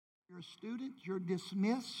a student, you're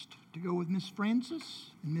dismissed to go with Miss Francis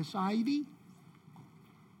and Miss Ivy.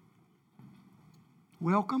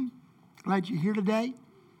 Welcome. Glad you're here today.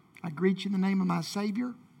 I greet you in the name of my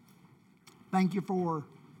Savior. Thank you for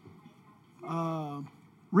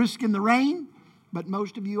risking the rain, but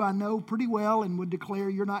most of you I know pretty well and would declare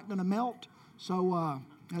you're not going to melt, so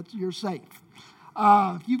you're safe.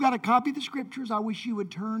 If you've got a copy of the Scriptures, I wish you would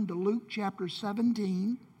turn to Luke chapter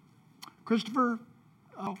 17. Christopher,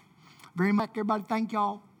 very much, everybody, thank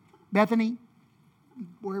y'all. Bethany,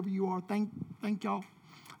 wherever you are, thank y'all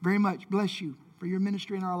very much. Bless you for your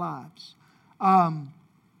ministry in our lives.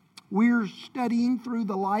 We're studying through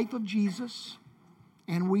the life of Jesus,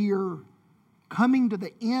 and we are coming to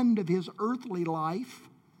the end of his earthly life.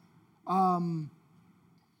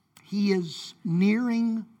 He is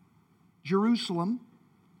nearing Jerusalem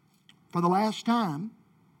for the last time,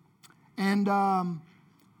 and I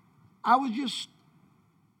was just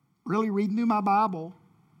really reading through my Bible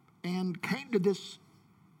and came to these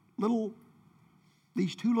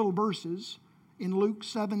two little verses in Luke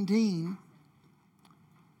 17,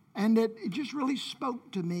 and it just really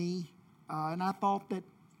spoke to me, and I thought that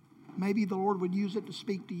maybe the Lord would use it to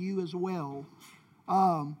speak to you as well.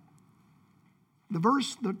 The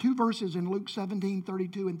two verses in Luke 17,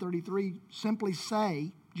 32 and 33 simply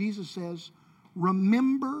say, Jesus says,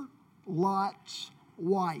 remember Lot's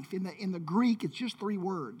wife. In the Greek, it's just three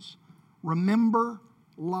words. Remember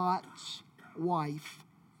Lot's wife.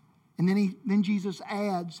 And then Jesus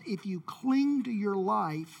adds, if you cling to your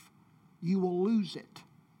life, you will lose it.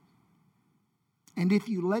 And if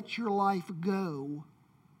you let your life go,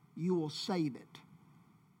 you will save it.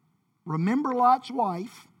 Remember Lot's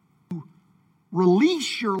wife.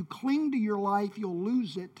 Cling to your life, you'll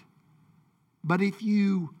lose it. But if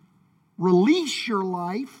you release your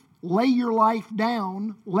life, lay your life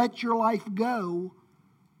down, let your life go,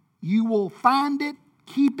 you will find it,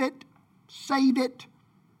 keep it, save it.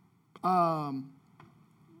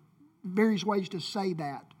 Various ways to say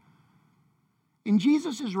that. And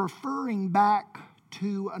Jesus is referring back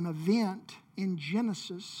to an event in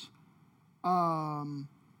Genesis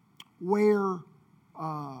where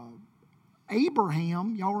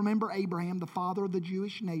Abraham, y'all remember Abraham, the father of the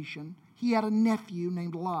Jewish nation, he had a nephew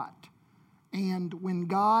named Lot. And when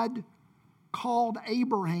God called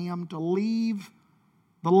Abraham to leave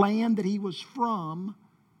the land that he was from,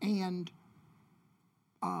 and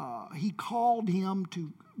he called him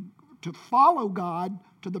to follow God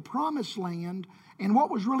to the promised land, and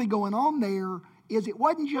what was really going on there is it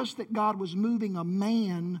wasn't just that God was moving a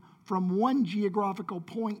man from one geographical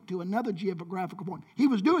point to another geographical point. He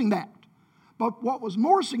was doing that. But what was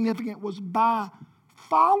more significant was by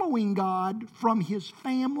following God from his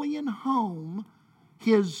family and home,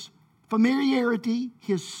 his familiarity,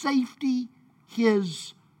 his safety,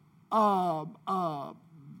 his a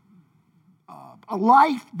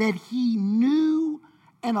life that he knew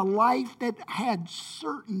and a life that had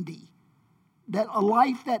certainty. That a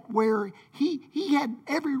life that where he had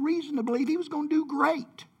every reason to believe he was going to do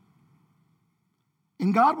great.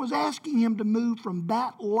 And God was asking him to move from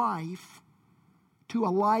that life to a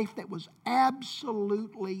life that was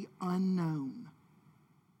absolutely unknown.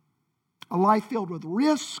 A life filled with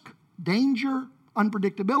risk, danger,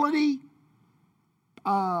 unpredictability.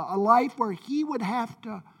 A life where he would have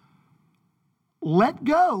to let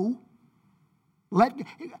go.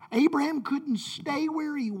 Abraham couldn't stay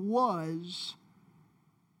where he was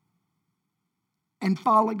and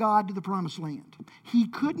follow God to the promised land. He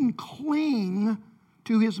couldn't cling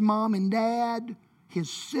to his mom and dad, his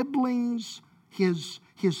siblings, his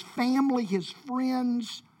family, his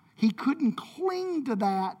friends. He couldn't cling to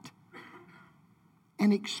that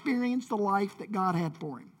and experience the life that God had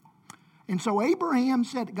for him. And so Abraham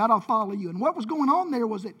said, God, I'll follow you. And what was going on there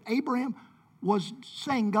was that Abraham was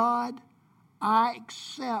saying, God, I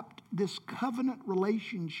accept this covenant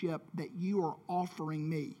relationship that you are offering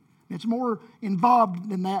me. It's more involved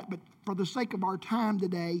than that, but for the sake of our time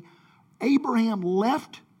today, Abraham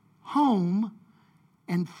left home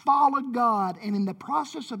and followed God. And in the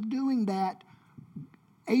process of doing that,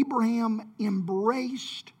 Abraham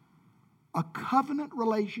embraced a covenant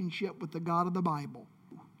relationship with the God of the Bible.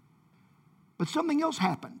 But something else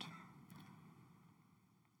happened.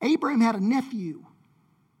 Abraham had a nephew.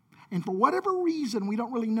 And for whatever reason, we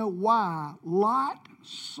don't really know why, Lot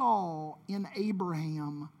saw in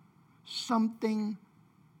Abraham something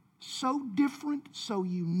so different, so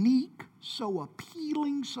unique, so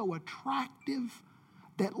appealing, so attractive,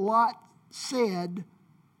 that Lot said,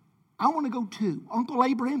 I want to go too. Uncle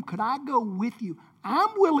Abraham, could I go with you? I'm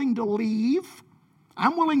willing to leave.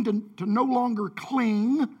 I'm willing to no longer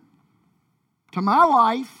cling to my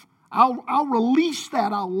life. I'll release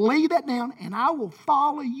that. I'll lay that down, and I will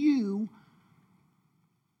follow you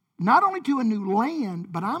not only to a new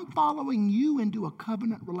land, but I'm following you into a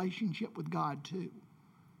covenant relationship with God too.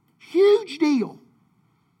 Huge deal.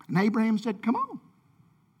 And Abraham said, come on.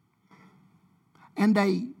 And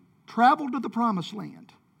they traveled to the promised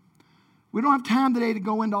land. We don't have time today to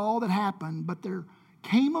go into all that happened, but there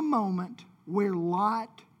came a moment where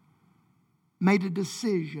Lot made a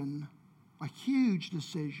decision, a huge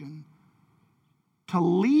decision, to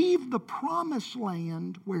leave the promised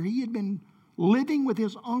land where he had been living with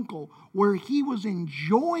his uncle, where he was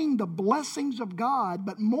enjoying the blessings of God,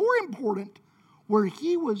 but more important, where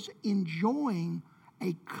he was enjoying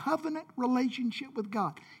a covenant relationship with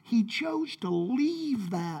God. He chose to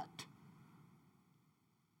leave that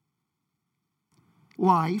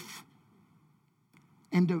life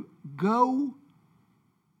and to go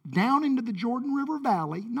down into the Jordan River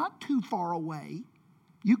Valley, not too far away.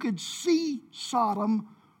 You could see Sodom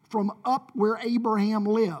from up where Abraham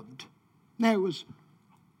lived. Now, it was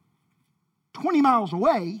 20 miles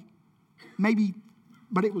away, maybe,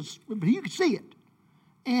 but you could see it.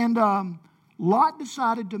 And Lot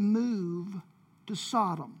decided to move to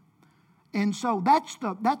Sodom. And so that's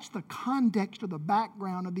the context of the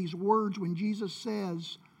background of these words when Jesus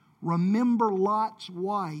says, remember Lot's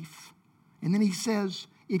wife. And then he says,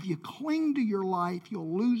 if you cling to your life,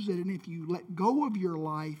 you'll lose it. And if you let go of your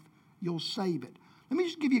life, you'll save it. Let me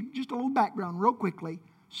just give you just a little background real quickly.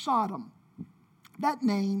 Sodom. That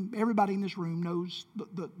name, everybody in this room knows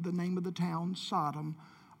the name of the town, Sodom.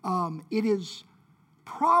 It is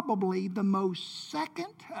probably the most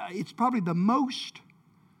it's probably the most,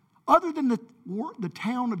 other than the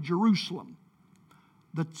town of Jerusalem,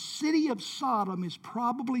 the city of Sodom is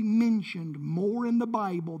probably mentioned more in the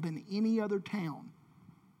Bible than any other town,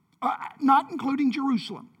 not including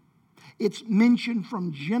Jerusalem. It's mentioned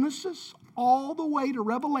from Genesis all the way to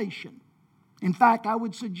Revelation. In fact, I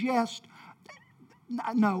would suggest,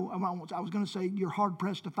 no, I was going to say you're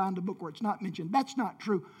hard-pressed to find a book where it's not mentioned. That's not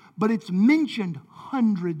true. But it's mentioned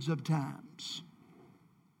hundreds of times.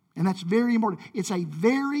 And that's very important. It's a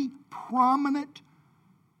very prominent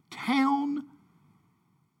town,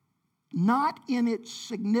 not in its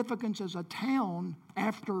significance as a town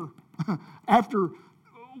after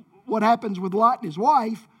what happens with Lot and his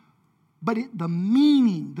wife, but the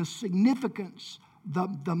meaning, the significance,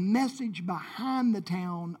 the message behind the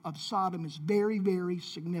town of Sodom is very, very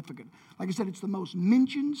significant. Like I said, it's the most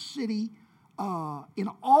mentioned city in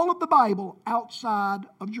all of the Bible outside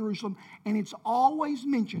of Jerusalem, and it's always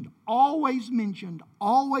mentioned in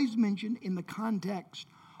the context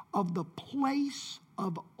of the place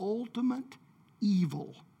of ultimate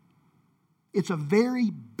evil. It's a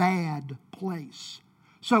very bad place.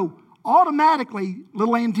 So automatically,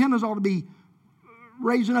 little antennas ought to be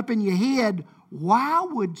raising up in your head. Why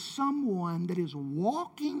would someone that is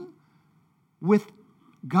walking with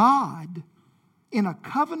God in a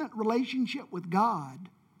covenant relationship with God,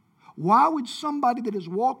 why would somebody that is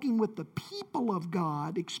walking with the people of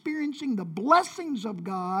God, experiencing the blessings of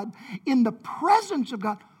God, in the presence of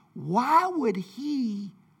God, why would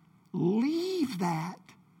he leave that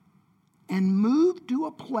and move to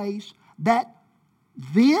a place that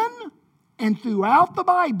then and throughout the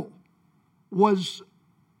Bible was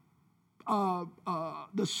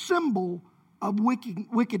the symbol of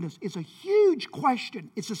wickedness? It's a huge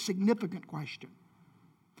question. It's a significant question.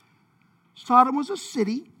 Sodom was a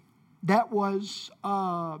city that was,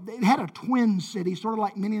 it had a twin city, sort of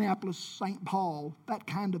like Minneapolis, St. Paul, that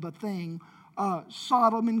kind of a thing.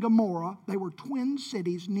 Sodom and Gomorrah, they were twin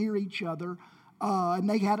cities near each other, and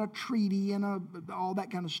they had a treaty and all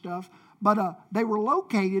that kind of stuff. But they were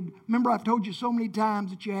located, remember I've told you so many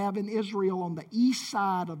times that you have in Israel on the east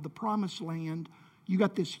side of the Promised Land, you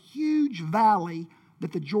got this huge valley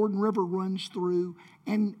that the Jordan River runs through,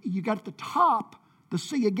 and you got at the top the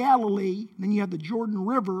Sea of Galilee, then you have the Jordan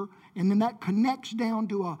River, and then that connects down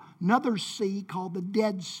to another sea called the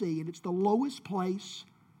Dead Sea, and it's the lowest place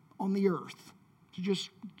on the earth. So just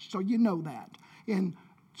so you know that. And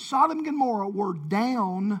Sodom and Gomorrah were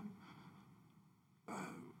down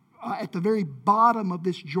at the very bottom of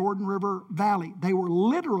this Jordan River Valley. They were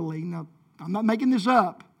literally, now I'm not making this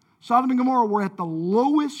up, Sodom and Gomorrah were at the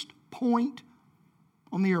lowest point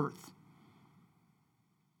on the earth.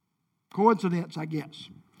 Coincidence, I guess.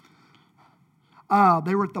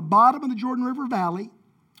 They were at the bottom of the Jordan River Valley,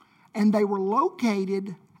 and they were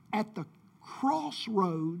located at the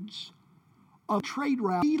crossroads of trade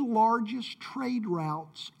routes, the largest trade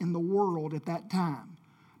routes in the world at that time.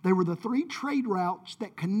 They were the three trade routes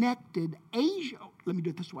that connected Asia, let me do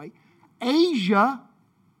it this way, Asia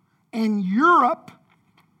and Europe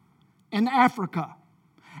and Africa.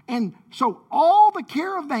 And so all the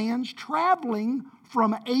caravans traveling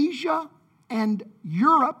from Asia and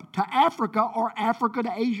Europe to Africa, or Africa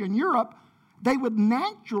to Asia and Europe, they would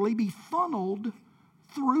naturally be funneled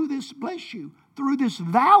through this, bless you, through this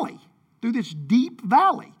valley, through this deep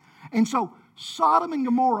valley. And so Sodom and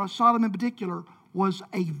Gomorrah, Sodom in particular, was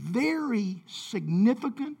a very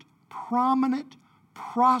significant, prominent,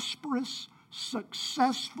 prosperous,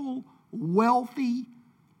 successful, wealthy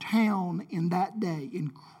town in that day.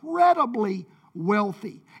 Incredibly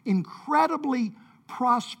wealthy, incredibly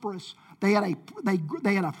prosperous. They had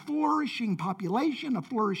a flourishing population, a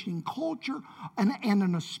flourishing culture, and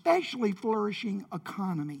an especially flourishing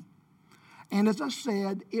economy. And as I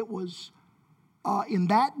said, it was in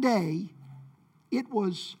that day, it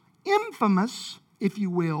was infamous, if you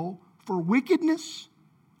will, for wickedness,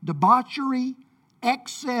 debauchery,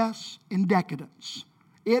 excess, and decadence.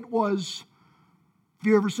 It was, if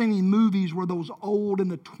you've ever seen any movies where those old in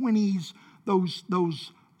the 20s,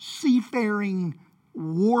 those seafaring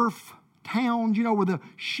wharf towns, you know, where the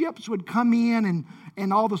ships would come in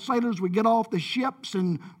and all the sailors would get off the ships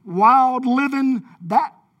and wild living,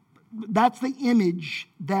 that's the image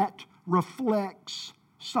that reflects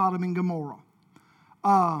Sodom and Gomorrah.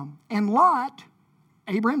 And Lot,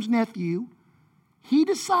 Abraham's nephew, he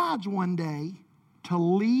decides one day to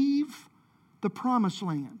leave the promised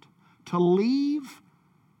land, to leave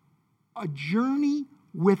a journey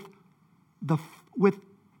with the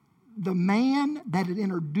man that had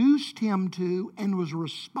introduced him to and was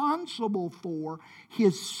responsible for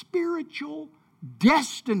his spiritual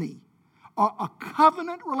destiny, a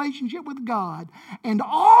covenant relationship with God, and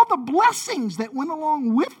all the blessings that went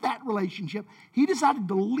along with that relationship. He decided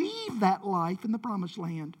to leave that life in the promised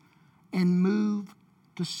land and move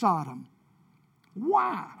to Sodom.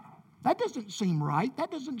 Why? That doesn't seem right. That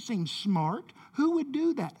doesn't seem smart. Who would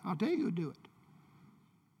do that? I'll tell you who would do it.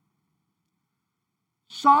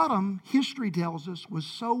 Sodom, history tells us, was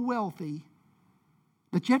so wealthy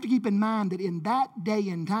that you have to keep in mind that in that day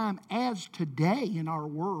and time, as today in our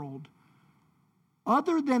world,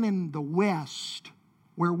 other than in the West,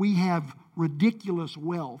 where we have ridiculous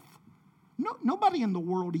wealth, nobody in the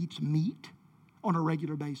world eats meat on a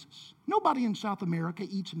regular basis. Nobody in South America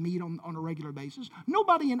eats meat on a regular basis.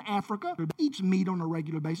 Nobody in Africa eats meat on a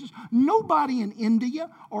regular basis. Nobody in India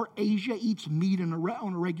or Asia eats meat on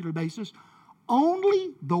a regular basis.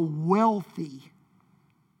 Only the wealthy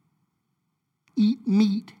eat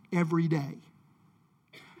meat every day.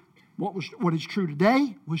 What is true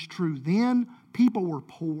today was true then. People were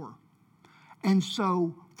poor. And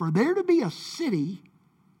so for there to be a city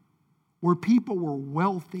where people were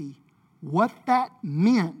wealthy, what that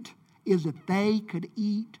meant is that they could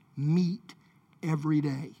eat meat every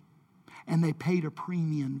day. And they paid a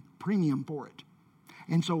premium for it.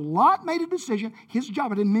 And so Lot made a decision. His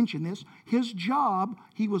job, I didn't mention this, his job,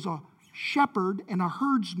 he was a shepherd and a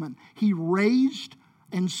herdsman. He raised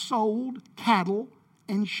and sold cattle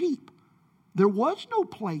and sheep. There was no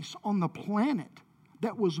place on the planet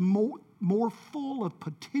that was more full of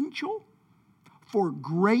potential for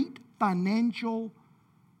great financial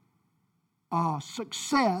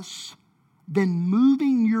success than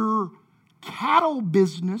moving your cattle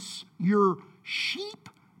business, your sheep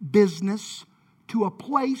business, to a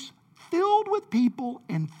place filled with people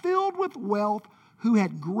and filled with wealth who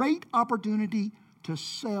had great opportunity to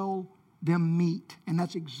sell them meat. And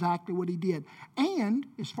that's exactly what he did. And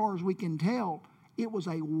as far as we can tell, it was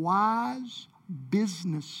a wise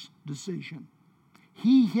business decision.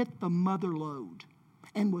 He hit the mother lode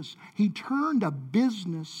and he turned a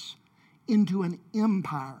business into an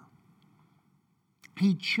empire.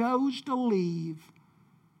 He chose to leave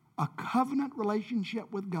a covenant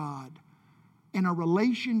relationship with God and a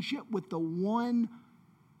relationship with the one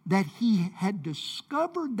that he had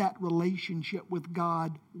discovered that relationship with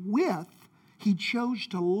God with. He chose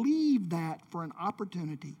to leave that for an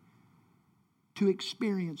opportunity to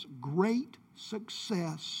experience great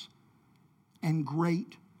success and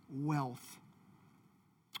great wealth.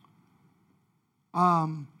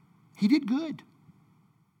 He did good.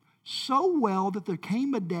 So well that there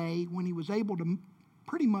came a day when he was able to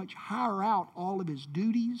pretty much hire out all of his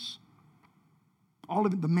duties, all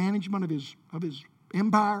of the management of his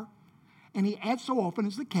empire. And as so often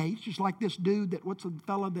is the case, just like this dude what's the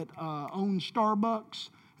fella that owns Starbucks?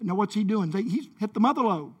 Now what's he doing? He's hit the mother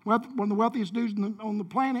lode. One of the wealthiest dudes on the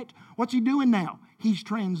planet. What's he doing now? He's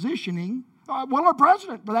transitioning. Our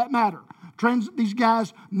president, for that matter. These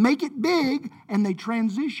guys make it big, and they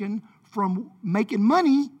transition from making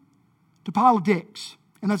money to politics.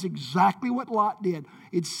 And that's exactly what Lot did.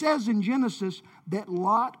 It says in Genesis that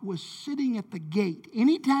Lot was sitting at the gate.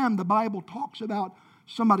 Anytime the Bible talks about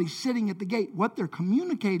somebody sitting at the gate, what they're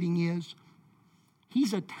communicating is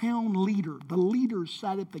he's a town leader. The leader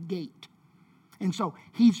sat at the gate. And so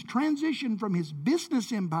he's transitioned from his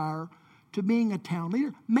business empire to being a town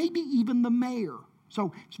leader, maybe even the mayor.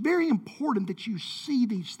 So it's very important that you see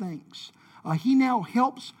these things. He now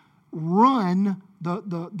helps run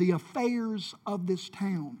the affairs of this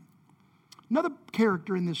town. Another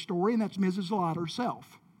character in this story, and that's Mrs. Lot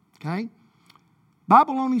herself. Okay?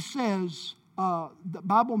 Bible only says, the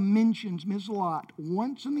Bible mentions Mrs. Lot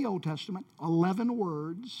once in the Old Testament, 11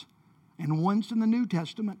 words, and once in the New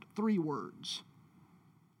Testament, 3 words.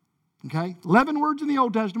 Okay? 11 words in the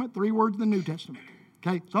Old Testament, 3 words in the New Testament.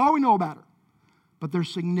 Okay? That's all we know about her. But they're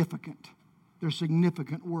significant. They're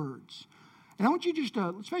significant words. And I want you just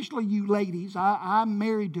to, especially you ladies, I'm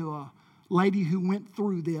married to a lady who went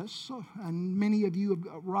through this. And many of you,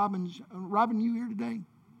 Robin, you here today?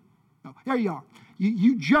 No, there you are.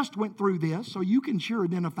 You just went through this, so you can sure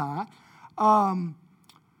identify. The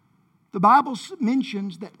Bible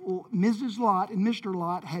mentions that Mrs. Lot and Mr.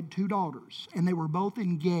 Lot had 2 daughters, and they were both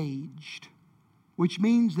engaged, which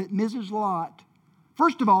means that Mrs. Lot,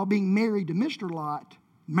 first of all, being married to Mr. Lot,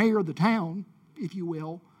 mayor of the town, if you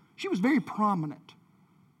will, she was very prominent.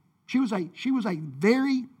 She was a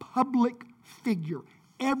very public figure.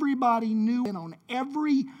 Everybody knew, and on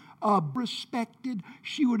every respected.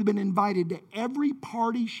 She would have been invited to every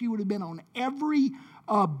party. She would have been on every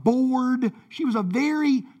board. She was a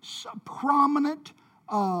very prominent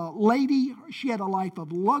lady. She had a life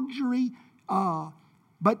of luxury.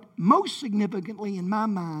 But most significantly in my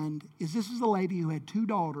mind is this is a lady who had 2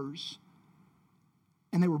 daughters,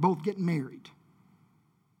 and they were both getting married.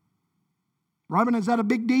 Robin, is that a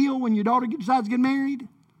big deal when your daughter decides to get married?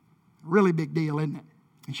 Really big deal, isn't it?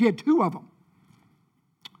 And she had 2 of them.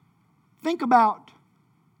 Think about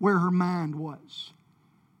where her mind was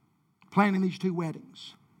planning these 2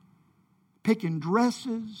 weddings. Picking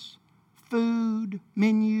dresses, food,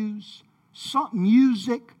 menus,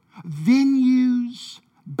 music, venues,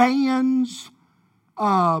 bands,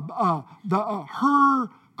 her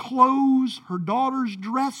clothes, her daughter's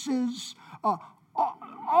dresses,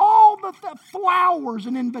 all the flowers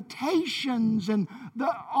and invitations and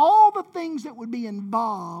all the things that would be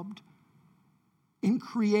involved in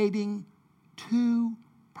creating 2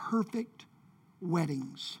 perfect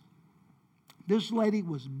weddings. This lady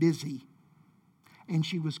was busy, and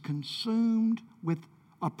she was consumed with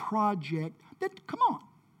a project that, come on,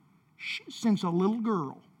 since a little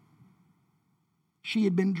girl, she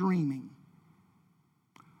had been dreaming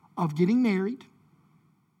of getting married.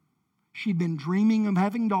 She'd been dreaming of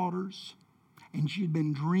having daughters, and she'd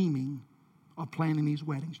been dreaming of planning these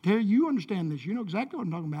weddings. Terry, you understand this. You know exactly what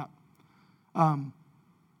I'm talking about.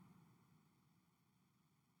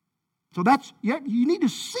 So that's, you need to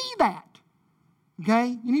see that.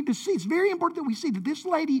 Okay? You need to see. It's very important that we see that this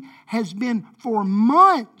lady has been for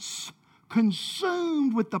months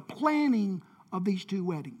consumed with the planning of these 2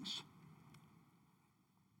 weddings.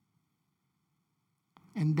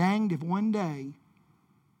 And danged if one day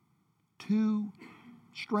 2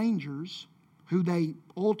 strangers who they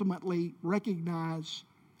ultimately recognize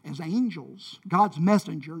as angels, God's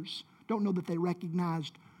messengers, don't know that they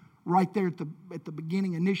recognized right there at the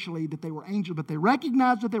beginning initially that they were angels, but they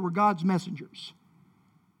recognized that they were God's messengers.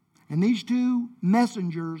 And these 2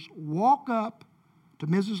 messengers walk up to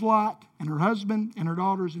Mrs. Lot and her husband and her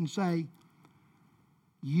daughters and say,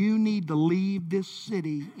 you need to leave this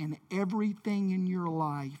city and everything in your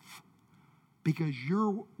life because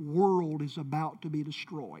your world is about to be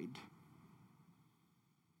destroyed.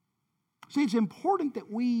 See, it's important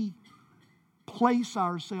that we place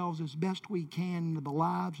ourselves as best we can into the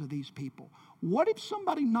lives of these people. What if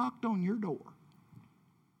somebody knocked on your door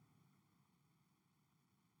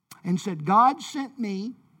and said, God sent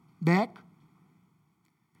me, Beck,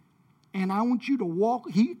 and I want you to walk.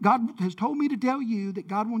 God has told me to tell you that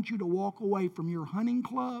God wants you to walk away from your hunting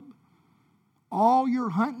club, all your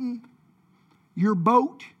hunting, your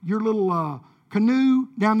boat, your little canoe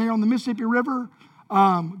down there on the Mississippi River.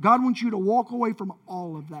 God wants you to walk away from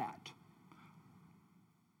all of that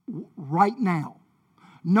right now.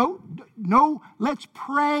 No, let's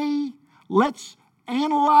pray. Let's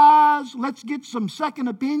analyze. Let's get some second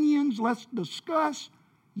opinions. Let's discuss.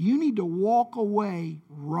 You need to walk away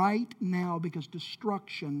right now because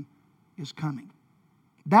destruction is coming.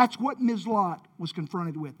 That's what Ms. Lot was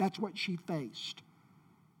confronted with. That's what she faced.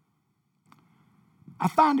 I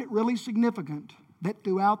find it really significant that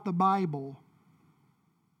throughout the Bible,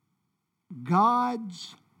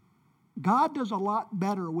 God's God does a lot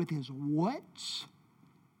better with His whats,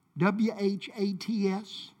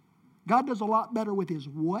 W-H-A-T-S. God does a lot better with His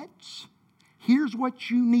whats. Here's what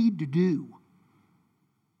you need to do.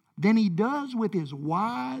 Than He does with His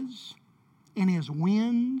whys and His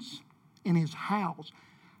whens and His hows.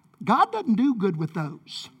 God doesn't do good with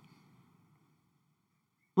those.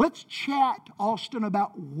 Let's chat, Austin,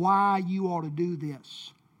 about why you ought to do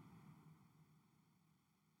this.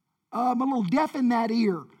 I'm a little deaf in that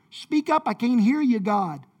ear. Speak up, I can't hear you,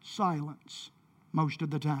 God. Silence most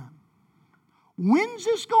of the time. When's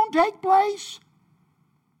this going to take place?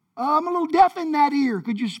 I'm a little deaf in that ear.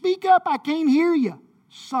 Could you speak up? I can't hear you.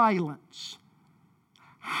 Silence.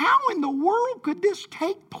 How in the world could this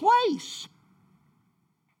take place?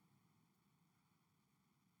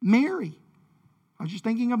 Mary. I was just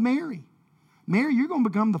thinking of Mary. Mary, you're going to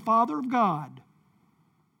become the father of God.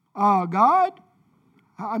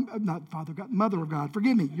 I'm not father of God, mother of God.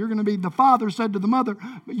 Forgive me. You're going to be, the father said to the mother,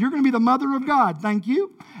 but you're going to be the mother of God. Thank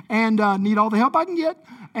you. And need all the help I can get.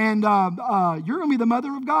 And you're going to be the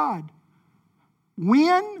mother of God.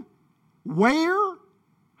 When? Where?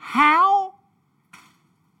 How?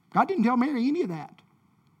 God didn't tell Mary any of that.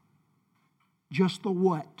 Just the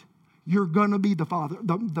what. You're going to be the father,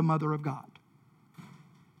 the mother of God.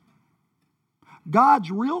 God's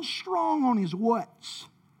real strong on His whats.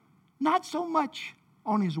 Not so much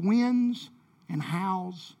on His whens and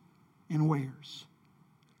hows and wheres.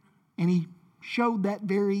 And He showed that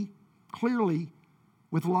very clearly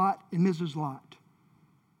with Lot and Mrs. Lot.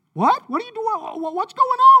 What? What are you doing? What's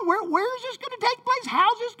going on? Where is this going to take place?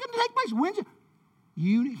 How's this going to take place? When's it?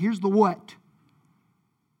 Here's the what.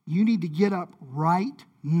 You need to get up right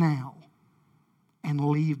now and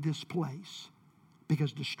leave this place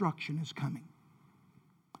because destruction is coming.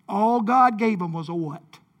 All God gave them was a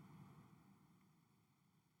what?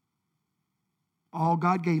 All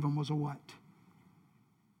God gave them was a what?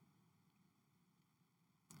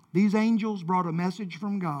 These angels brought a message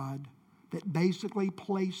from God that basically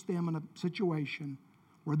placed them in a situation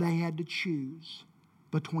where they had to choose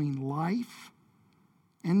between life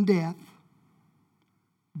and death,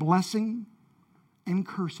 blessing and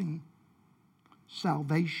cursing,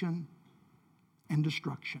 salvation and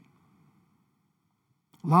destruction.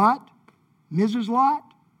 Lot, Mrs. Lot,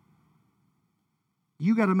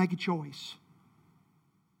 you got to make a choice.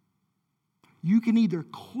 You can either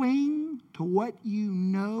cling to what you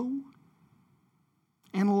know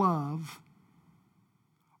and love,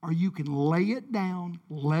 or you can lay it down,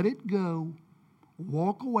 let it go,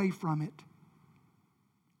 walk away from it,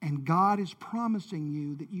 and God is promising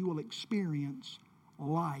you that you will experience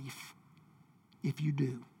life if you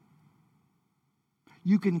do.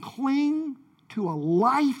 You can cling to a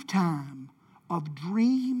lifetime of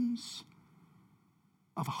dreams,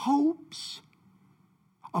 of hopes,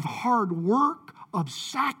 of hard work, of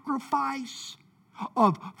sacrifice,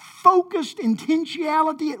 of focused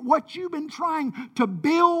intentionality at what you've been trying to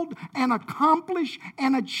build and accomplish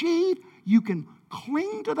and achieve. You can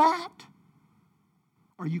cling to that,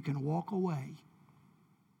 or you can walk away.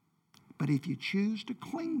 But if you choose to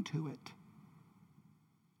cling to it,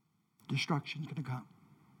 destruction's going to come.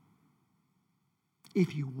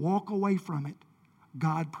 If you walk away from it,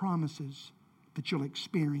 God promises that you'll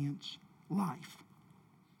experience life.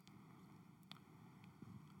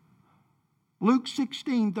 Luke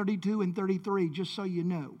 16, 32 and 33, just so you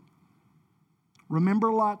know.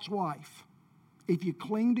 Remember Lot's wife. If you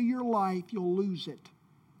cling to your life, you'll lose it.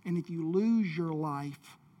 And if you lose your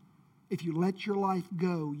life, if you let your life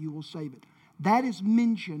go, you will save it. That is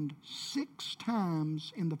mentioned 6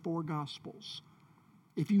 times in the 4 Gospels.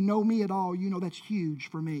 If you know me at all, you know that's huge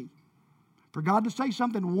for me. For God to say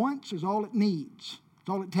something once is all it needs. It's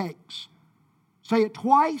all it takes. Say it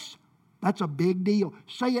twice, that's a big deal.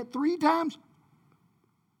 Say it 3 times.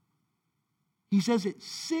 He says it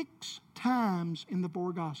 6 times in the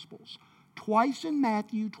 4 Gospels. Twice in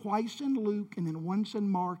Matthew, twice in Luke, and then once in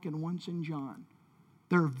Mark and once in John.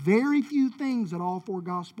 There are very few things that all 4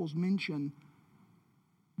 Gospels mention.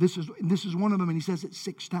 This is one of them, and he says it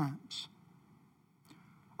 6 times.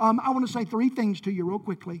 I want to say 3 things to you real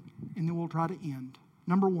quickly, and then we'll try to end.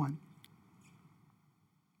 Number 1,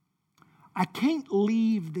 I can't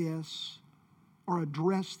leave this or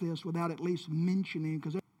address this without at least mentioning,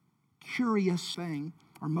 because it's a curious thing,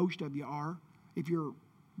 or most of you are, if you're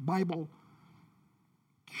Bible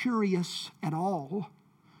curious at all.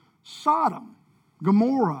 Sodom,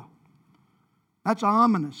 Gomorrah, that's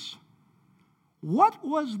ominous. What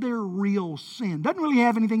was their real sin? Doesn't really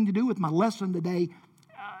have anything to do with my lesson today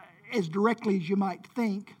as directly as you might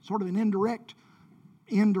think, sort of an indirect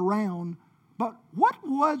end around. But what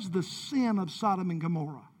was the sin of Sodom and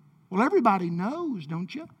Gomorrah? Well, everybody knows,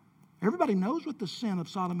 don't you? Everybody knows what the sin of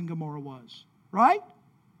Sodom and Gomorrah was, right?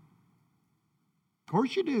 Of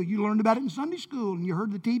course you do. You learned about it in Sunday school, and you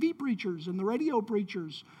heard the TV preachers and the radio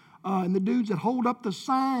preachers and the dudes that hold up the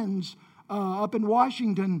signs up in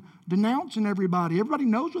Washington denouncing everybody. Everybody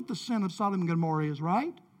knows what the sin of Sodom and Gomorrah is,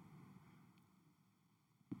 right?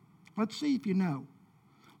 Let's see if you know.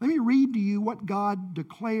 Let me read to you what God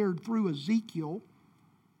declared through Ezekiel.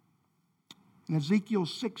 In Ezekiel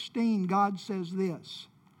 16, God says this.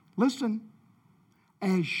 Listen.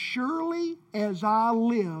 As surely as I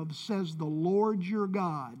live, says the Lord your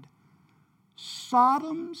God,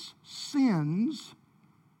 Sodom's sins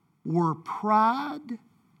were pride,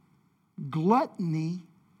 gluttony,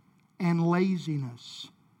 and laziness.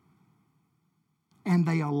 And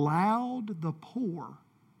they allowed the poor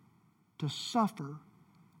to suffer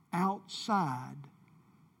outside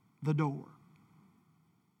the door.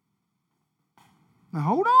 Now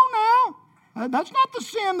hold on now. That's not the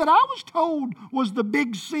sin that I was told was the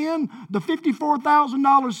big sin, the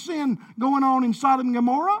 $54,000 sin going on in Sodom and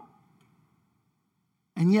Gomorrah.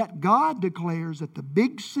 And yet God declares that the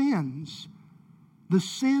big sins, the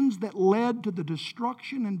sins that led to the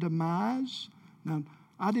destruction and demise. Now,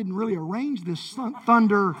 I didn't really arrange this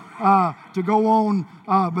thunder to go on,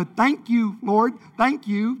 but thank you, Lord. Thank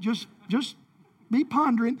you. Just be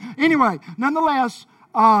pondering. Anyway, nonetheless,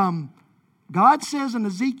 God says in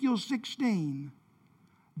Ezekiel 16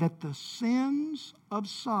 that the sins of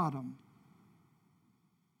Sodom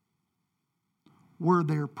were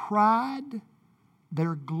their pride,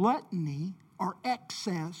 their gluttony or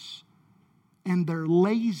excess, and their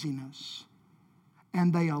laziness.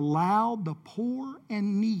 And they allowed the poor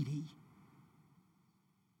and needy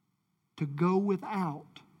to go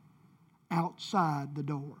without outside the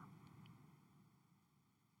door.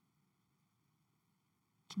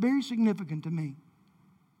 It's very significant to me.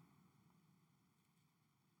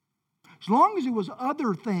 As long as it was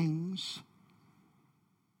other things,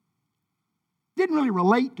 didn't really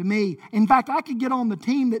relate to me. In fact, I could get on the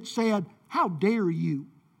team that said, how dare you?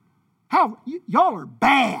 Y'all are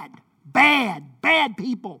bad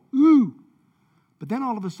people. Ooh. But then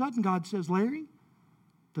all of a sudden God says, Larry,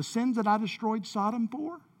 the sins that I destroyed Sodom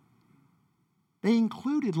for, they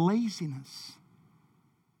included laziness.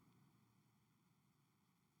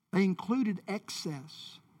 They included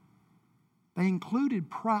excess. They included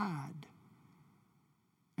pride.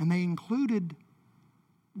 And they included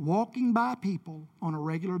walking by people on a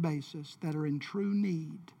regular basis that are in true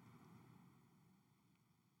need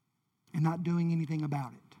and not doing anything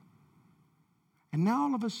about it. And now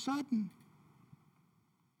all of a sudden,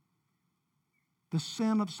 the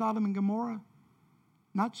sin of Sodom and Gomorrah,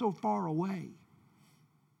 not so far away.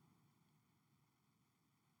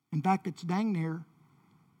 In fact, it's dang near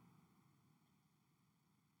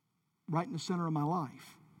right in the center of my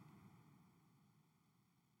life.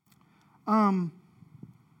 The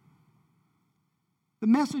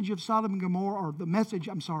message of Sodom and Gomorrah, or the message,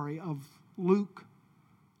 of Luke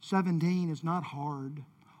 17 is not hard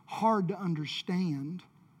to understand.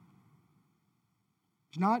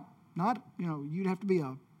 It's not you'd have to be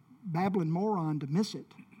a babbling moron to miss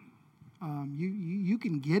it. You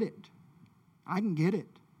can get it. I can get it.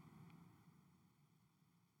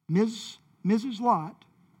 Mrs. Lot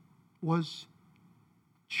was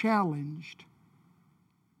challenged.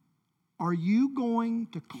 Are you going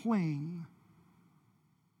to cling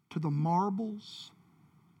to the marbles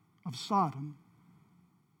of Sodom?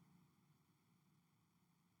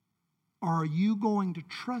 Or are you going to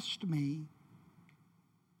trust me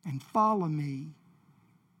and follow me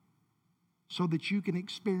so that you can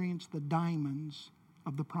experience the diamonds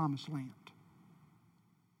of the promised land?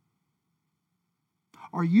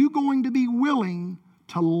 Are you going to be willing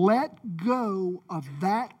to let go of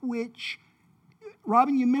that which,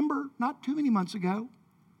 Robin, you remember not too many months ago,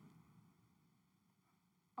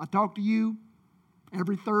 I talked to you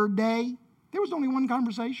every third day. There was only one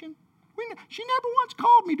conversation. She never once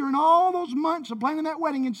called me during all those months of planning that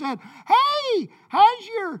wedding and said, hey, how's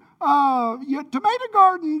your tomato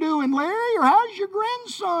garden doing, Larry? Or how's your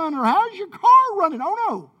grandson? Or how's your car running? Oh,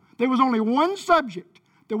 no. There was only one subject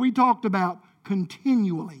that we talked about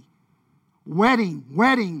continually. Wedding.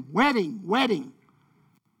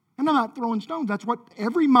 And I'm not throwing stones. That's what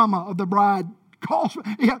every mama of the bride calls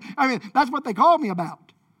me. That's what they call me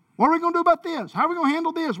about. What are we going to do about this? How are we going to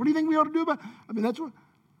handle this? What do you think we ought to do about it? That's what...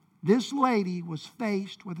 This lady was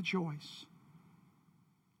faced with a choice.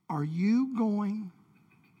 Are you going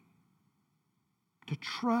to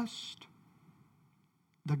trust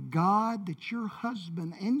the God that your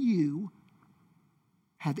husband and you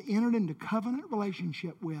have entered into covenant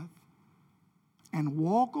relationship with and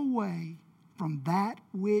walk away from that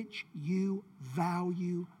which you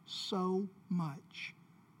value so much?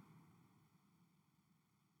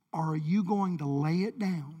 Or are you going to lay it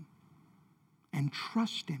down and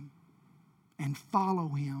trust Him and follow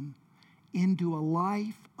Him into a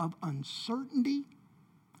life of uncertainty,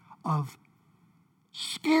 of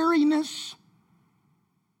scariness,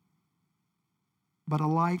 but a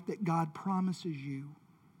life that God promises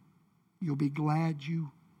you'll be glad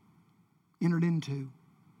you entered into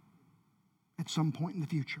at some point in the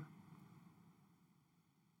future?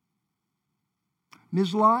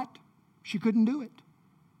 Ms. Lot, she couldn't do it.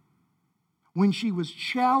 When she was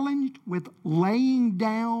challenged with laying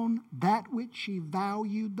down that which she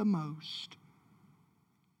valued the most,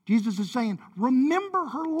 Jesus is saying, remember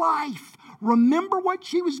her life. Remember what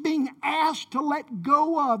she was being asked to let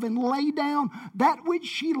go of and lay down, that which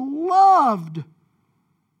she loved.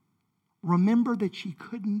 Remember that she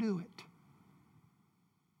couldn't do it.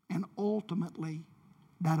 And ultimately,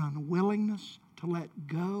 that unwillingness to let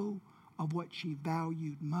go of what she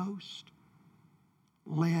valued most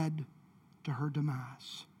led to her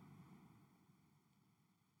demise.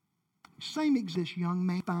 Same exists, young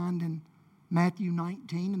man, find in Matthew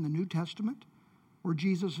 19 in the New Testament, where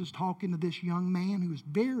Jesus is talking to this young man who is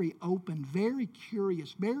very open, very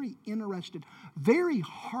curious, very interested, very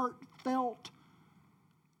heartfelt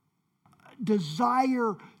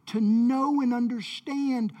desire to know and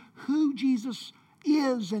understand who Jesus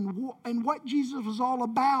is and what Jesus was all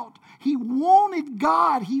about. He wanted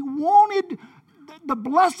God. He wanted the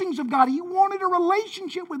blessings of God. He wanted a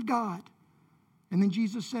relationship with God. And then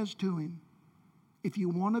Jesus says to him, if you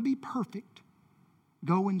want to be perfect,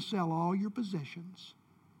 go and sell all your possessions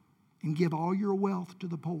and give all your wealth to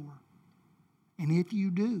the poor. And if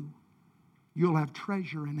you do, you'll have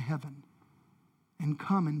treasure in heaven. And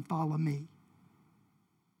come and follow me.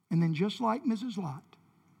 And then just like Mrs. Lot,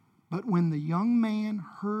 but when the young man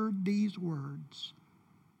heard these words,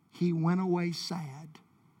 he went away sad,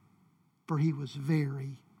 for he was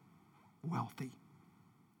very wealthy.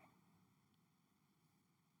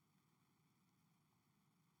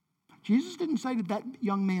 Jesus didn't say that that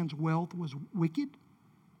young man's wealth was wicked,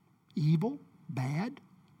 evil, bad.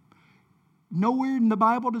 Nowhere in the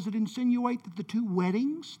Bible does it insinuate that the two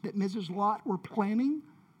weddings that Mrs. Lot were planning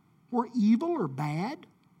were evil or bad.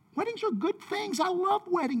 Weddings are good things. I love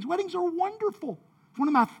weddings. Weddings are wonderful. It's one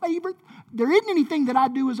of my favorite. There isn't anything that I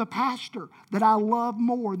do as a pastor that I love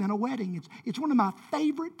more than a wedding. It's one of my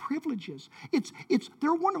favorite privileges.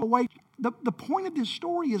 They're wonderful ways. The point of this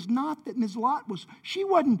story is not that Ms. Lot she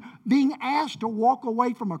wasn't being asked to walk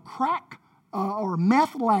away from a crack or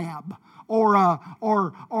meth lab or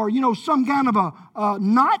some kind of a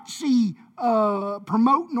Nazi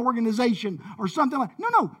promoting organization or something like.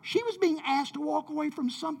 No. She was being asked to walk away from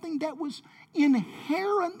something that was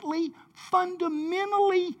inherently,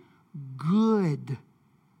 fundamentally good.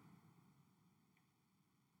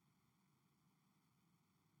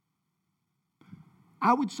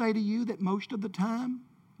 I would say to you that most of the time,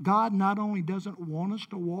 God not only doesn't want us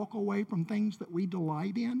to walk away from things that we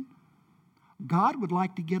delight in, God would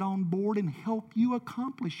like to get on board and help you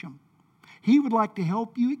accomplish them. He would like to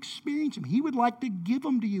help you experience them. He would like to give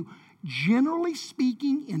them to you. Generally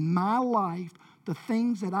speaking, in my life, the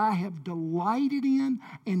things that I have delighted in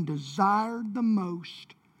and desired the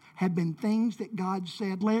most have been things that God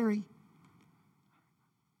said, Larry,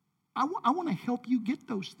 I want to help you get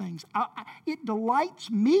those things. It delights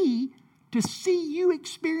me to see you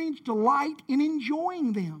experience delight in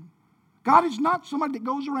enjoying them. God is not somebody that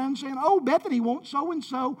goes around saying, oh, Bethany wants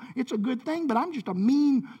so-and-so. It's a good thing, but I'm just a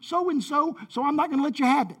mean so-and-so, so I'm not going to let you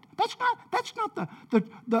have it. That's not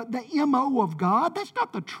the M.O. of God. That's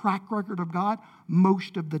not the track record of God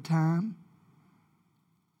most of the time.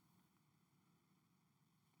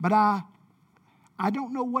 But I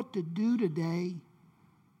don't know what to do today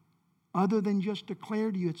other than just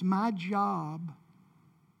declare to you, it's my job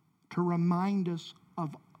to remind us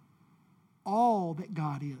of all that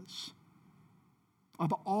God is,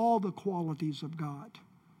 of all the qualities of God,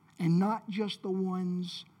 and not just the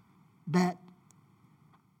ones that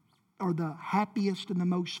are the happiest and the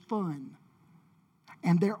most fun.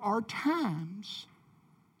 And there are times,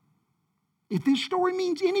 if this story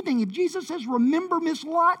means anything, if Jesus says, remember Miss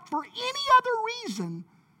Lot for any other reason,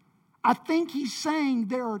 I think he's saying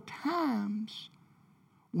there are times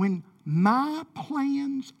when my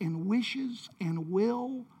plans and wishes and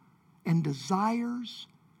will and desires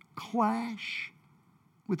clash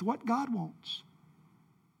with what God wants.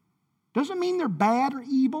 Doesn't mean they're bad or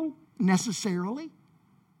evil necessarily,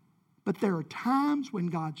 but there are times when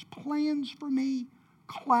God's plans for me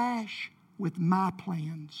clash with my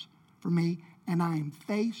plans for me, and I am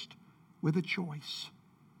faced with a choice.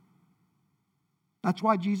 That's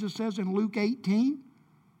why Jesus says in Luke 18,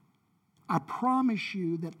 I promise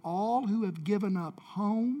you that all who have given up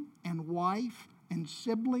home and wife and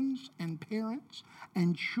siblings and parents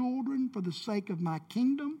and children for the sake of my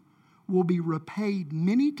kingdom will be repaid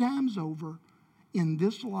many times over in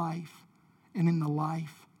this life and in the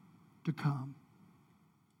life to come.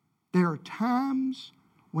 There are times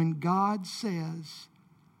when God says,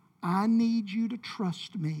 I need you to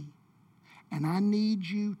trust me, and I need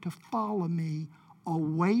you to follow me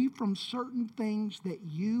away from certain things that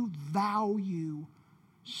you value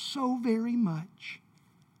so very much.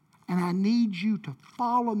 And I need you to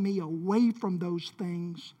follow me away from those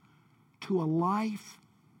things to a life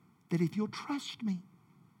that, if you'll trust me,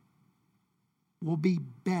 will be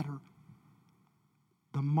better.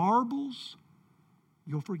 The marbles,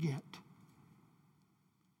 you'll forget.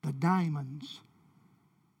 The diamonds,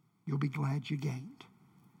 you'll be glad you gained.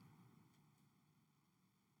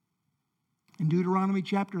 In Deuteronomy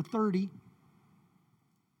chapter 30,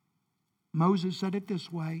 Moses said it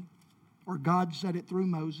this way, or God said it through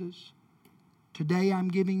Moses. Today I'm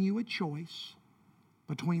giving you a choice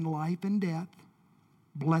between life and death,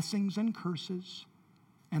 blessings and curses,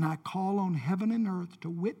 and I call on heaven and earth to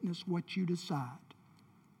witness what you decide.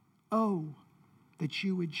 Oh, that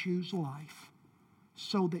you would choose life,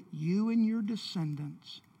 so that you and your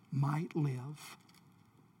descendants might live.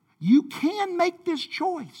 You can make this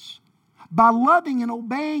choice by loving and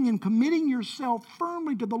obeying and committing yourself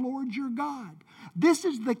firmly to the Lord your God. This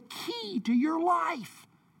is the key to your life.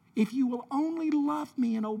 If you will only love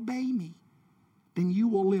me and obey me, then you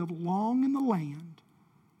will live long in the land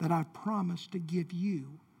that I promised to give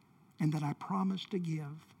you and that I promised to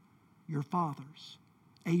give your fathers,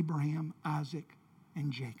 Abraham, Isaac,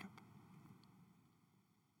 and Jacob.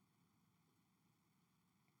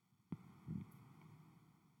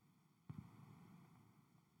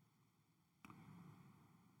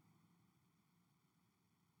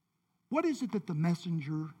 What is it that the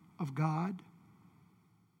messenger of God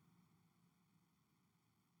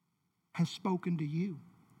has spoken to you?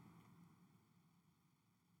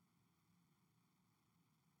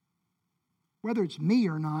 Whether it's me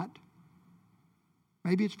or not,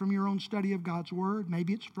 maybe it's from your own study of God's Word,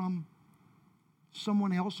 maybe it's from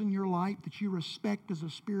someone else in your life that you respect as a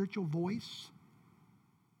spiritual voice.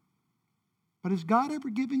 But has God ever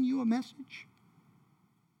given you a message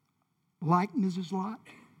like Mrs. Lot?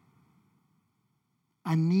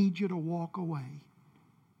 I need you to walk away.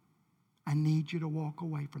 I need you to walk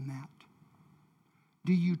away from that.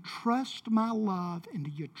 Do you trust my love and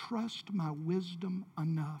do you trust my wisdom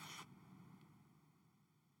enough?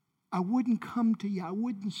 I wouldn't come to you, I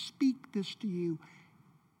wouldn't speak this to you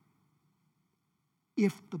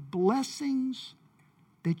if the blessings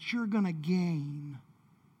that you're going to gain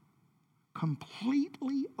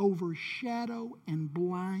completely overshadow and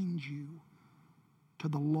blind you to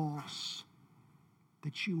the loss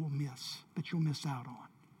that you'll miss out on.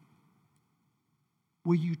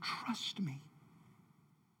 Will you trust me?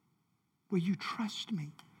 Will you trust me?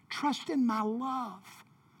 Trust in my love.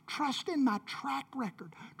 Trust in my track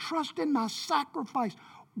record. Trust in my sacrifice.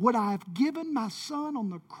 What I've given my son on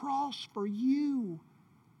the cross for you.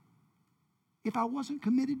 If I wasn't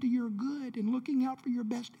committed to your good and looking out for your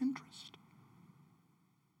best interest.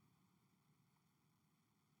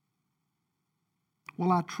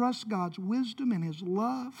 Will I trust God's wisdom and His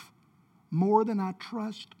love more than I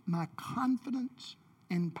trust my confidence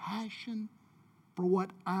and passion for what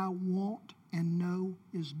I want and know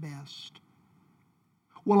is best?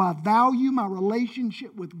 Will I value my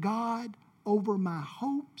relationship with God over my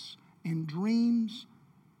hopes and dreams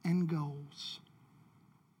and goals?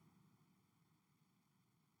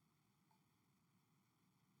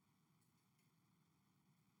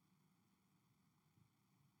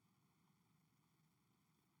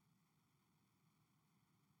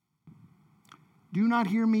 Do not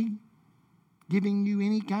hear me giving you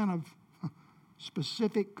any kind of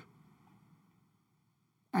specific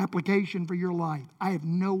application for your life. I have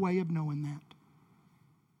no way of knowing that.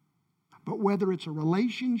 But whether it's a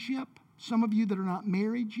relationship, some of you that are not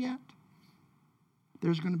married yet,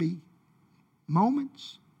 there's going to be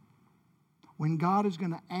moments when God is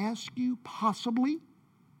going to ask you possibly,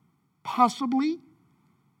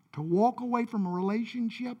 to walk away from a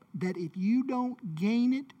relationship that if you don't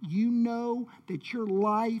gain it, you know that your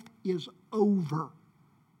life is over.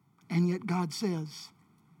 And yet God says,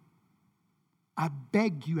 I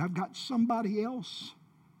beg you, I've got somebody else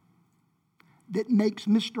that makes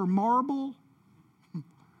Mr. Marble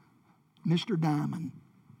Mr. Diamond.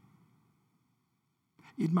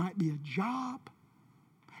 It might be a job.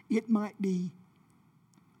 It might be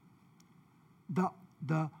the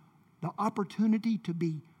opportunity to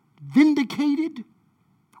be vindicated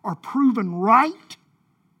or proven right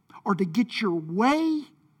or to get your way.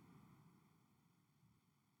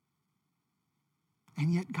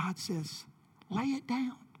 And yet God says, lay it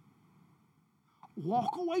down.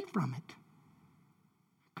 Walk away from it.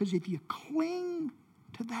 Because if you cling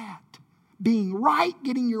to that, being right,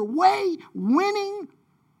 getting your way, winning,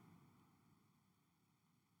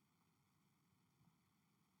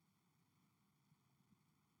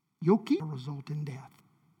 you'll keep a result in death.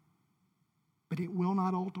 But it will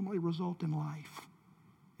not ultimately result in life.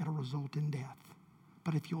 It'll result in death.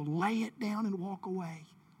 But if you'll lay it down and walk away,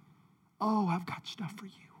 oh, I've got stuff for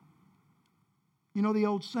you. You know the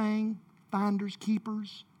old saying, finders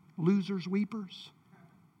keepers, losers weepers?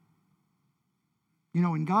 You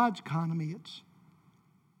know, in God's economy, it's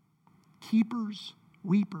keepers,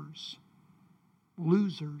 weepers,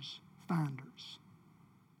 losers, finders.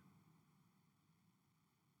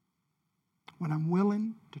 When I'm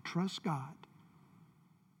willing to trust God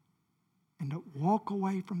and to walk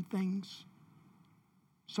away from things,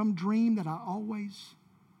 some dream that I always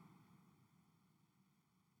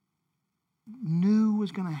knew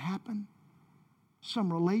was going to happen,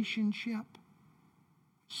 some relationship,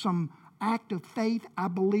 some act of faith. I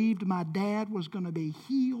believed my dad was going to be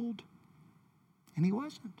healed, and he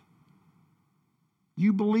wasn't.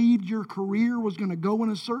 You believed your career was going to go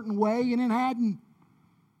in a certain way, and it hadn't.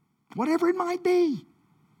 Whatever it might be.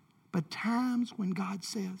 But times when God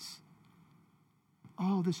says,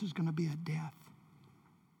 oh, this is going to be a death.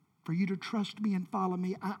 For you to trust me and follow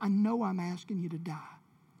me, I know I'm asking you to die.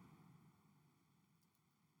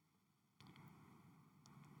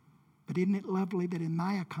 But isn't it lovely that in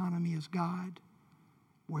my economy as God,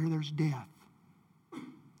 where there's death,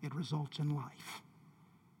 it results in life.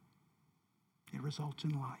 It results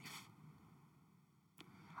in life.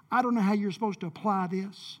 I don't know how you're supposed to apply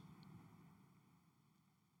this.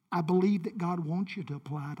 I believe that God wants you to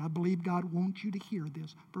apply it. I believe God wants you to hear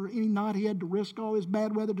this. For any knothead to risk all this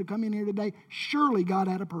bad weather to come in here today, surely God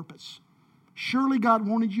had a purpose. Surely God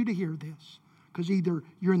wanted you to hear this. Because either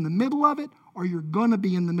you're in the middle of it or you're going to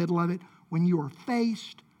be in the middle of it when you are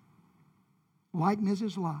faced like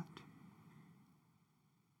Mrs. Lot.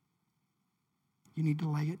 You need to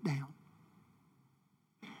lay it down.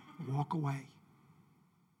 Walk away.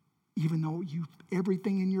 Even though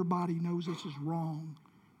everything in your body knows this is wrong.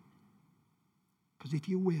 Because if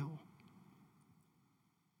you will,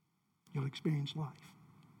 you'll experience life.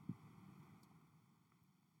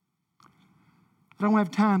 I don't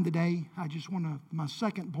have time today. My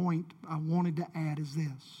second point I wanted to add is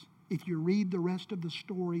this. If you read the rest of the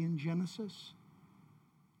story in Genesis,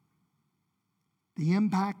 the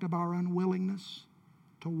impact of our unwillingness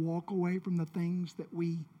to walk away from the things that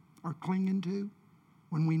we are clinging to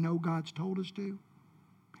when we know God's told us to,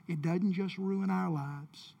 it doesn't just ruin our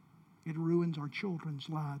lives. It ruins our children's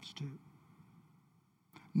lives too.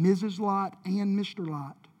 Mrs. Lot and Mr.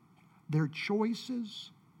 Lot, their choices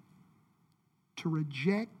to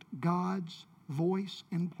reject God's voice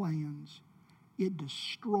and plans, it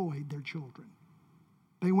destroyed their children.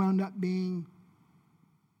 They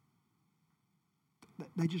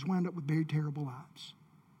just wound up with very terrible lives.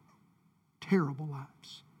 Terrible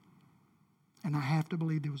lives. And I have to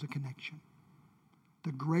believe there was a connection.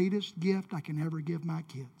 The greatest gift I can ever give my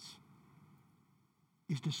kids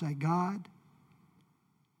is to say, God,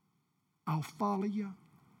 I'll follow you.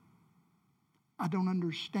 I don't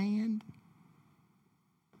understand.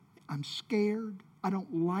 I'm scared. I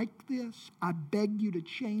don't like this. I beg you to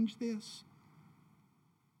change this.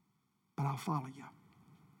 But I'll follow you.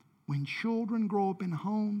 When children grow up in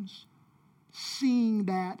homes, seeing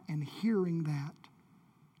that and hearing that,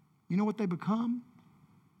 you know what they become?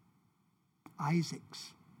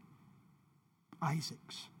 Isaacs.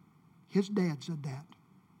 His dad said that.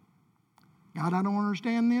 God, I don't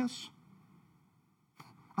understand this.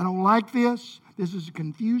 I don't like this. This is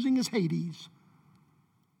confusing as Hades.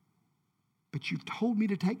 But you've told me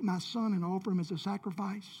to take my son and offer him as a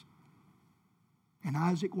sacrifice. And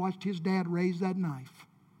Isaac watched his dad raise that knife.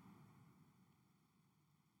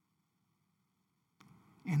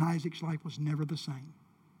 And Isaac's life was never the same.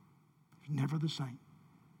 It was never the same.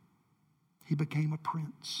 He became a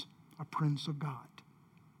prince of God.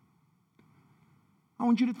 I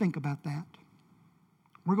want you to think about that.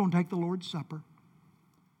 We're going to take the Lord's Supper.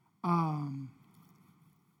 Hello.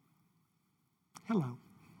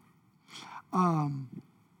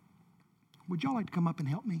 Would y'all like to come up and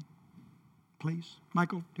help me? Please.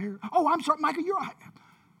 Michael, Tara. Oh, I'm sorry, Michael, you're right.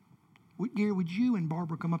 Gary, would you and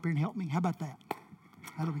Barbara come up here and help me? How about that?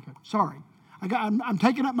 That'll be good. Sorry. I'm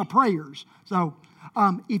taking up my prayers. So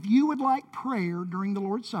if you would like prayer during the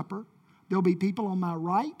Lord's Supper, there'll be people on my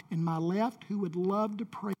right and my left who would love to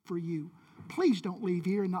pray for you. Please don't leave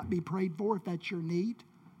here and not be prayed for if that's your need.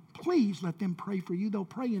 Please let them pray for you. They'll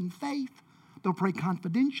pray in faith. They'll pray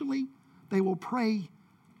confidentially. They will pray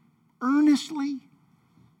earnestly.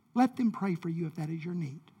 Let them pray for you if that is your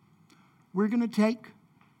need. We're going to take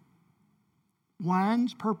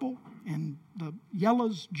wine's purple and the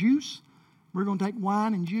yellow's juice. We're going to take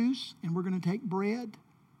wine and juice, and we're going to take bread,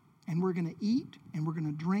 and we're going to eat, and we're going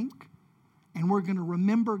to drink, and we're going to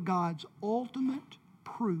remember God's ultimate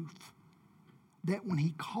proof that when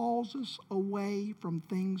He calls us away from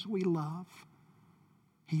things we love,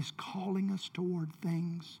 He's calling us toward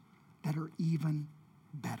things that are even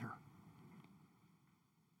better.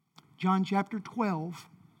 John chapter 12,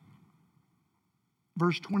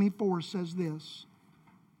 verse 24 says this.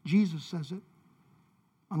 Jesus says it.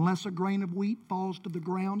 Unless a grain of wheat falls to the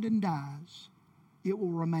ground and dies, it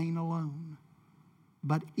will remain alone.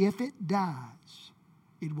 But if it dies,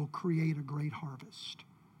 it will create a great harvest.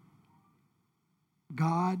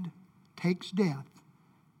 God takes death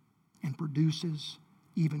and produces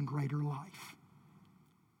even greater life.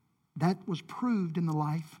 That was proved in the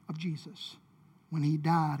life of Jesus when He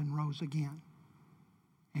died and rose again.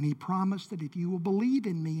 And He promised that if you will believe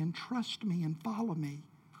in me and trust me and follow me,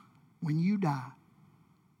 when you die,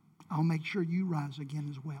 I'll make sure you rise again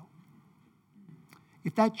as well.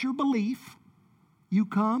 If that's your belief, you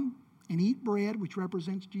come and eat bread, which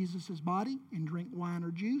represents Jesus' body, and drink wine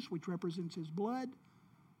or juice, which represents His blood.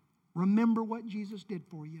 Remember what Jesus did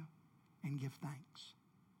for you and give thanks.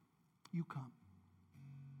 You come.